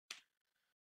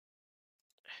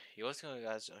Yo, what's going on,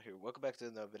 guys? Here, welcome back to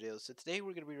another video. So today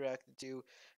we're gonna be reacting to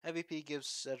MVP gives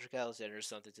Cedric Alexander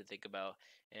something to think about.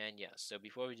 And yeah, so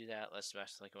before we do that, let's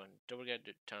smash the like button. Don't forget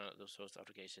to turn on those post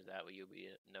notifications. That way you'll be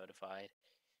notified.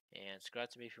 And subscribe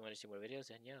to me if you want to see more videos.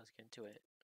 And yeah, let's get into it.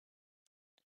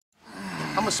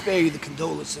 I'm gonna spare you the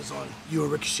condolences on you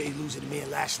and Ricochet losing to me and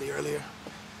Lashley earlier.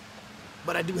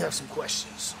 But I do have some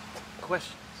questions.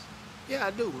 Questions? Yeah,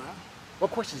 I do, man.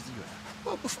 What questions do you have?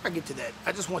 Well, before I get to that,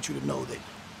 I just want you to know that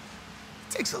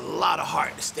it takes a lot of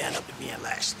heart to stand up to me and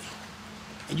Lashley.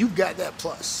 And you've got that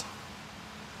plus.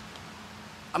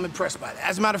 I'm impressed by that.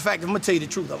 As a matter of fact, I'm gonna tell you the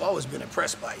truth, I've always been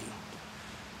impressed by you.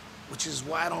 Which is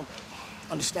why I don't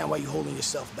understand why you're holding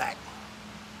yourself back.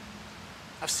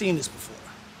 I've seen this before.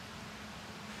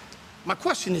 My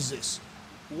question is this: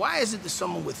 why is it that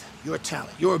someone with your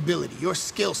talent, your ability, your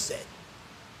skill set,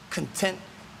 content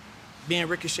being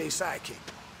Ricochet's sidekick?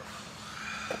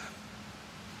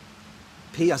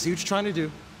 P, I see what you're trying to do.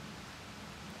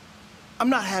 I'm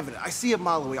not having it. I see it a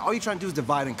mile away. All you're trying to do is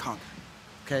divide and conquer,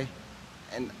 okay?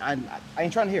 And I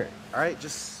ain't trying to hear it, all right?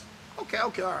 Just... Okay,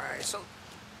 all right. So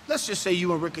let's just say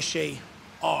you and Ricochet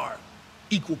are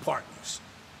equal partners.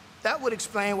 That would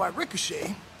explain why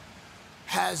Ricochet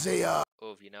has a,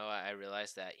 Oh, I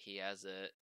realized that he has a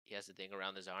thing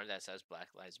around his arm that says Black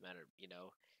Lives Matter.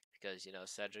 Because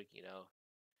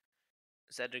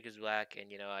Cedric is black,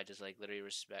 and I just like literally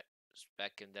respect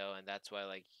him though, and that's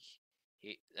why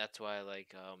he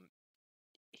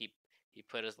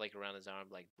put us like around his arm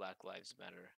like Black Lives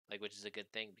Matter, like, which is a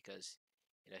good thing because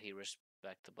he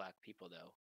respect the black people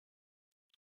though,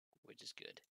 which is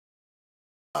good.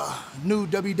 new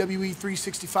WWE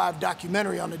 365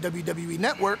 documentary on the WWE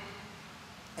Network,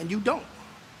 and you don't.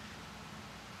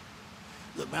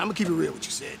 Look, man, I'm gonna keep it real with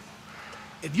you, Sid.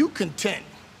 If you content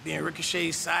being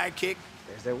Ricochet's sidekick,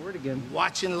 there's that word again.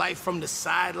 watching life from the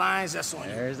sidelines, that's on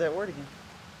you. There's that word again.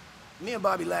 Me and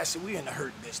Bobby Lashley, we in the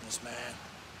hurt business, man.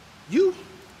 You,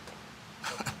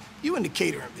 you in the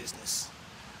catering business.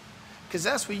 Because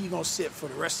that's where you're gonna sit for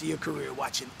the rest of your career,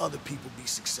 watching other people be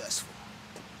successful.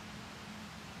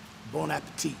 Bon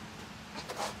appetit.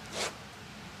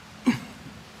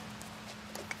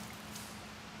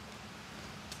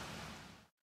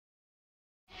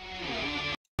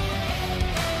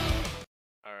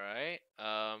 All right.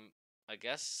 I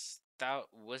guess that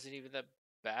wasn't even that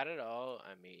bad at all.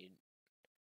 I mean,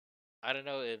 I don't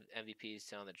know if MVP is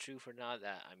telling the truth or not.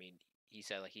 He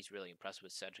said like he's really impressed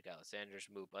with Cedric Alexander's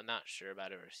move. I'm not sure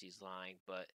about it or if he's lying,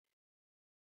 but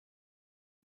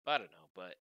I don't know.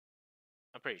 But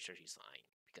I'm pretty sure he's lying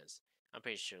because I'm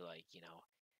pretty sure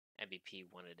MVP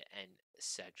wanted to end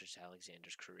Cedric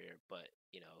Alexander's career, but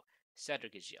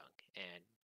Cedric is young and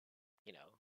you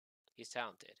know he's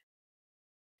talented.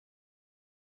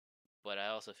 But I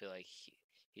also feel like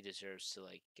he deserves to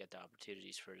like get the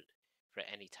opportunities for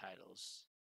any titles,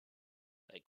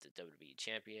 like the WWE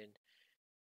Championship,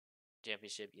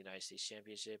 United States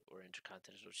Championship, or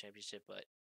Intercontinental Championship. But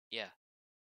yeah.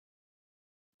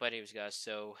 But anyways, guys,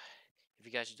 so if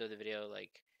you guys enjoyed the video,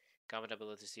 like, comment down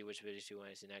below to see which videos you want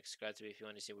to see next. Subscribe to me if you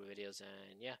want to see more videos,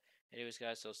 and yeah. Anyways,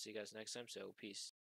 guys, so I'll see you guys next time. So peace.